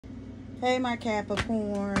Hey, my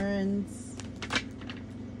Capricorns.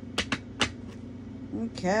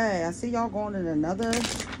 Okay, I see y'all going in another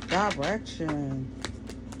direction.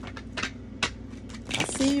 I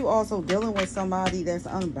see you also dealing with somebody that's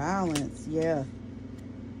unbalanced. Yeah.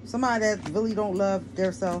 Somebody that really don't love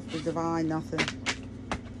theirself, the divine, nothing.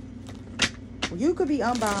 You could be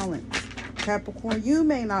unbalanced, Capricorn. You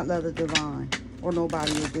may not love the divine or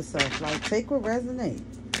nobody with yourself. Like, take what resonates.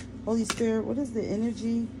 Holy Spirit, what is the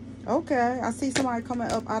energy? Okay, I see somebody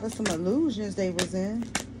coming up out of some illusions they was in.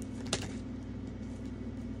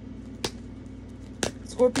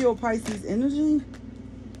 Scorpio, Pisces energy.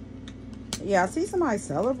 Yeah, I see somebody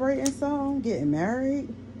celebrating something, getting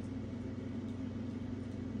married.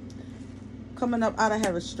 Coming up out of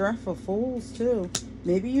having strength for fools, too.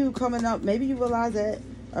 Maybe you coming up, maybe you realize that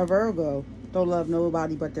a Virgo don't love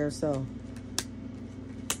nobody but their self.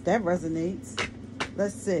 That resonates.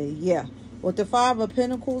 Let's see. Yeah. With the Five of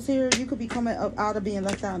Pentacles here, you could be coming up out of being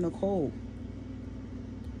left out in the cold.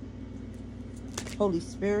 Holy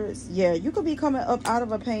Spirits. Yeah, you could be coming up out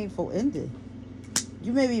of a painful ending.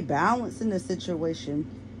 You may be balancing the situation.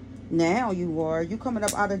 Now you are. You coming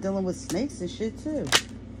up out of dealing with snakes and shit too.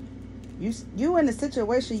 You in the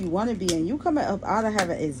situation you want to be in. You coming up out of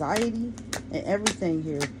having anxiety and everything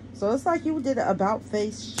here. So it's like you did an about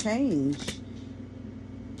face change.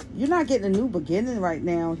 You're not getting a new beginning right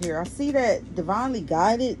now here. I see that divinely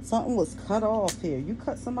guided. Something was cut off here. You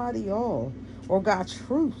cut somebody off or got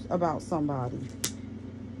truth about somebody.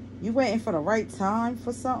 You waiting for the right time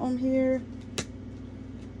for something here.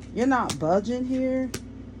 You're not budging here.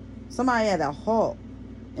 Somebody had a halt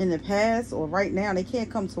in the past or right now. They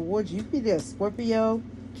can't come towards you. You could be a Scorpio,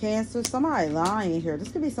 Cancer. Somebody lying here. This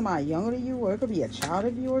could be somebody younger than you, or it could be a child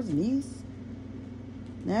of yours, niece,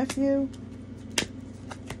 nephew.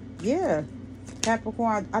 Yeah,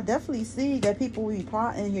 Capricorn, I definitely see that people will be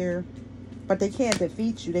plotting here, but they can't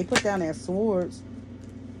defeat you. They put down their swords.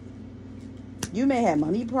 You may have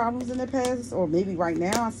money problems in the past, or maybe right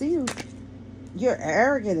now. I see you. You're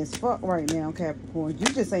arrogant as fuck right now, Capricorn. You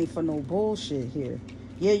just ain't for no bullshit here.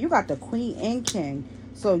 Yeah, you got the Queen and King.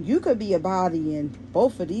 So you could be embodying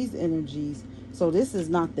both of these energies. So this is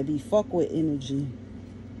not to be fuck with energy.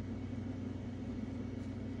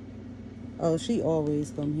 Oh, she always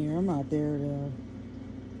come here. I'm not there though.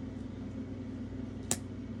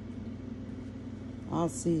 I'll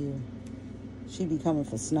see her. She be coming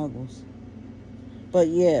for snuggles. But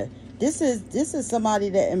yeah, this is somebody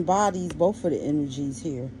that embodies both of the energies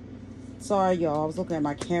here. Sorry, y'all. I was looking at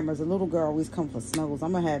my cameras. A little girl always come for snuggles.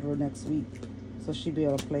 I'm going to have her next week, so she'll be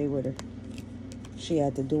able to play with her. She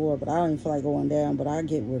at the door, but I don't even feel like going down, but I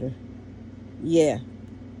get with her. Yeah.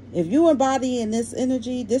 If you embody in this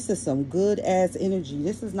energy, this is some good-ass energy.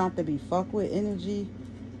 This is not to be fucked with energy.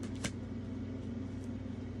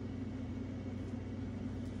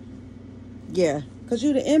 Yeah, because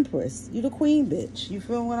you the Empress. You the Queen, bitch. You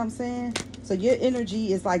feel what I'm saying? So your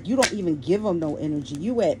energy is like you don't even give them no energy.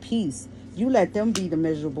 You at peace. You let them be the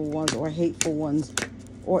miserable ones or hateful ones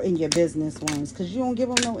or in your business ones because you don't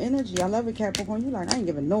give them no energy. I love it, Capricorn. You like, I ain't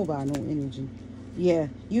giving nobody no energy. Yeah,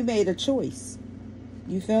 you made a choice.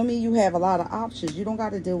 You feel me? You have a lot of options. You don't got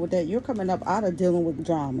to deal with that. You're coming up out of dealing with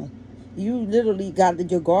drama. You literally got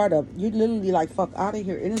your guard up. You literally like, fuck out of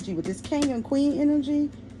here energy with this King and Queen energy.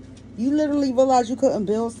 You literally realized you couldn't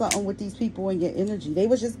build something with these people in your energy. They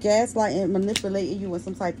was just gaslighting and manipulating you in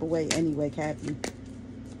some type of way anyway, Cappy.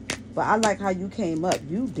 But I like how you came up.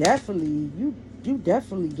 You definitely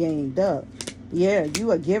gamed up. Yeah,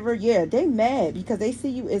 you a giver. Yeah, they mad because they see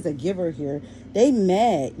you as a giver here. They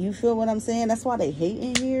mad. You feel what I'm saying? That's why they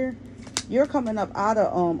hating here. You're coming up out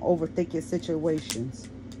of overthinking situations.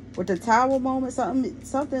 With the Tower moment,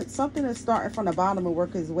 something is starting from the bottom and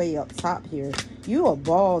working its way up top here. You a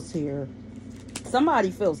boss here. Somebody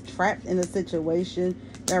feels trapped in a situation.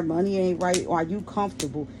 Their money ain't right. Or are you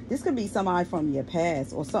comfortable? This could be somebody from your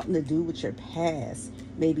past or something to do with your past.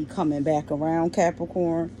 Maybe coming back around,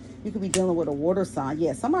 Capricorn. You could be dealing with a water sign.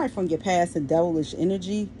 Yeah, somebody from your past and devilish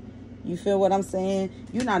energy. You feel what I'm saying?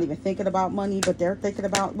 You're not even thinking about money, but they're thinking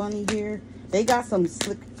about money here. They got some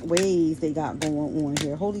slick ways they got going on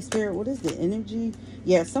here. Holy Spirit, what is the energy?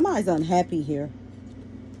 Yeah, somebody's unhappy here.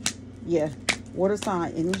 Yeah, water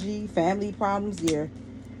sign energy, family problems here.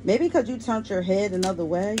 Maybe because you turned your head another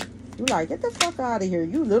way. You like, get the fuck out of here.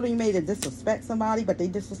 You literally made it disrespect somebody, but they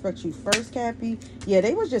disrespect you first, Cappy. Yeah,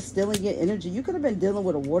 they was just stealing your energy. You could have been dealing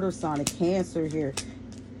with a water sign, a Cancer here.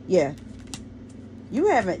 Yeah. You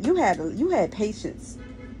had patience.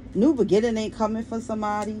 New beginning ain't coming for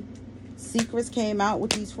somebody. Secrets came out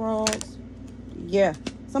with these frauds. Yeah.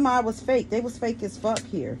 Somebody was fake. They was fake as fuck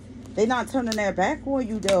here. They not turning their back on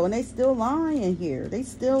you, though. And they still lying here. They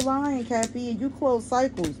still lying, Cappy. And you close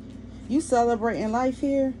cycles. You celebrating life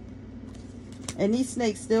here. And these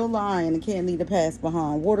snakes still lying and can't leave the past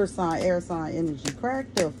behind. Water sign, air sign, energy.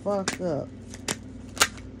 Crack the fuck up.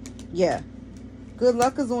 Yeah. Good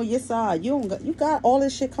luck is on your side. You got all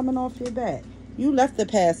this shit coming off your back. You left the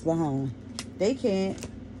past behind. They can't.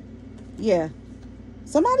 Yeah.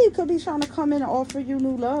 Somebody could be trying to come in and offer you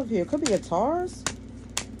new love here. Could be a Taurus.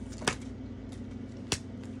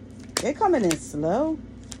 They're coming in slow.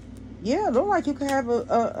 Yeah, look like you could have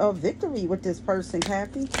a victory with this person,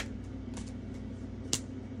 Cappy.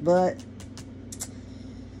 But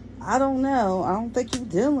I don't know. I don't think you're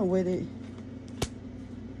dealing with it.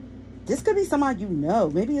 This could be somebody you know.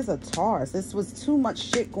 Maybe it's a Taurus. This was too much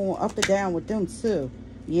shit going up and down with them too.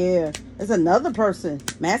 Yeah. There's another person.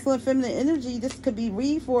 Masculine, feminine energy. This could be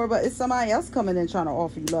read for, but it's somebody else coming in trying to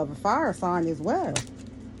offer you love. A fire sign as well.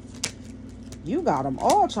 You got them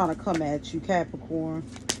all trying to come at you, Capricorn.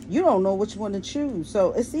 You don't know which one to choose.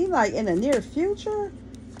 So it seems like in the near future,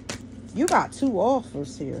 you got 2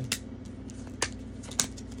 offers here.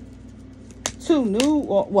 2 new,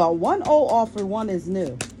 well, 1 old offer, 1 is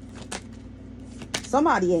new.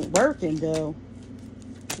 Somebody ain't working, though.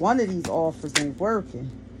 One of these offers ain't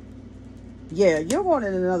working. Yeah, you're going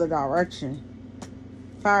in another direction.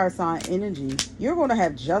 Fire sign energy. You're going to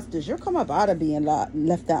have justice. You're coming up out of being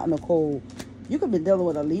left out in the cold. You could be dealing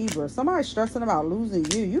with a Libra. Somebody stressing about losing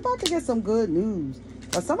you. You about to get some good news.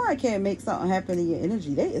 But somebody can't make something happen in your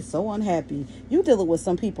energy. They is so unhappy. You dealing with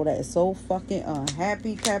some people that is so fucking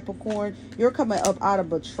unhappy, Capricorn. You're coming up out of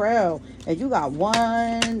betrayal. And you got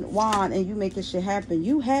 1 wand and you making shit happen.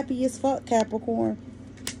 You happy as fuck, Capricorn.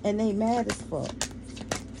 And they mad as fuck.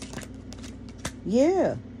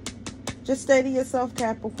 Yeah. Just stay to yourself,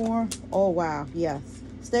 Capricorn. Oh, wow. Yes.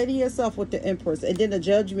 Stay to yourself with the Empress. And then the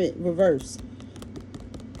Judgment reverse.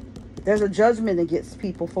 There's a judgment against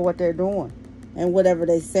people for what they're doing. And whatever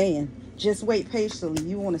they're saying. Just wait patiently.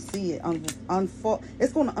 You want to see it unfold.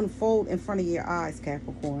 It's going to unfold in front of your eyes,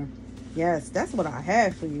 Capricorn. Yes, that's what I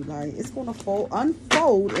have for you. Like, it's going to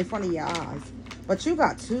unfold in front of your eyes. But you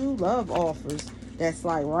got 2 love offers. That's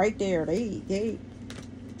like right there. They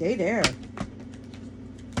there.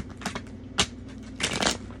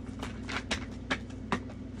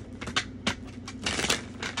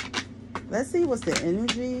 Let's see what's the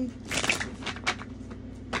energy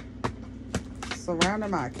surrounding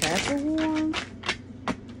my Capricorn.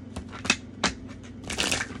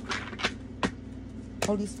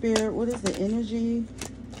 Holy Spirit, what is the energy?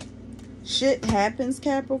 Shit happens,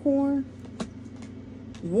 Capricorn.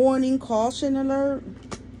 Warning, caution alert.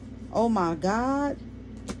 Oh my God.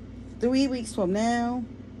 3 weeks from now.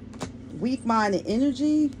 Weak-minded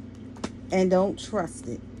energy. And don't trust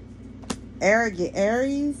it. Arrogant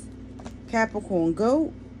Aries. Capricorn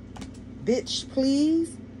goat. Bitch,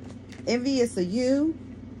 please. Envious of you.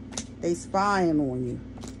 They spying on you.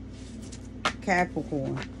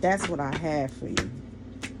 Capricorn. That's what I have for you.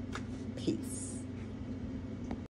 Peace.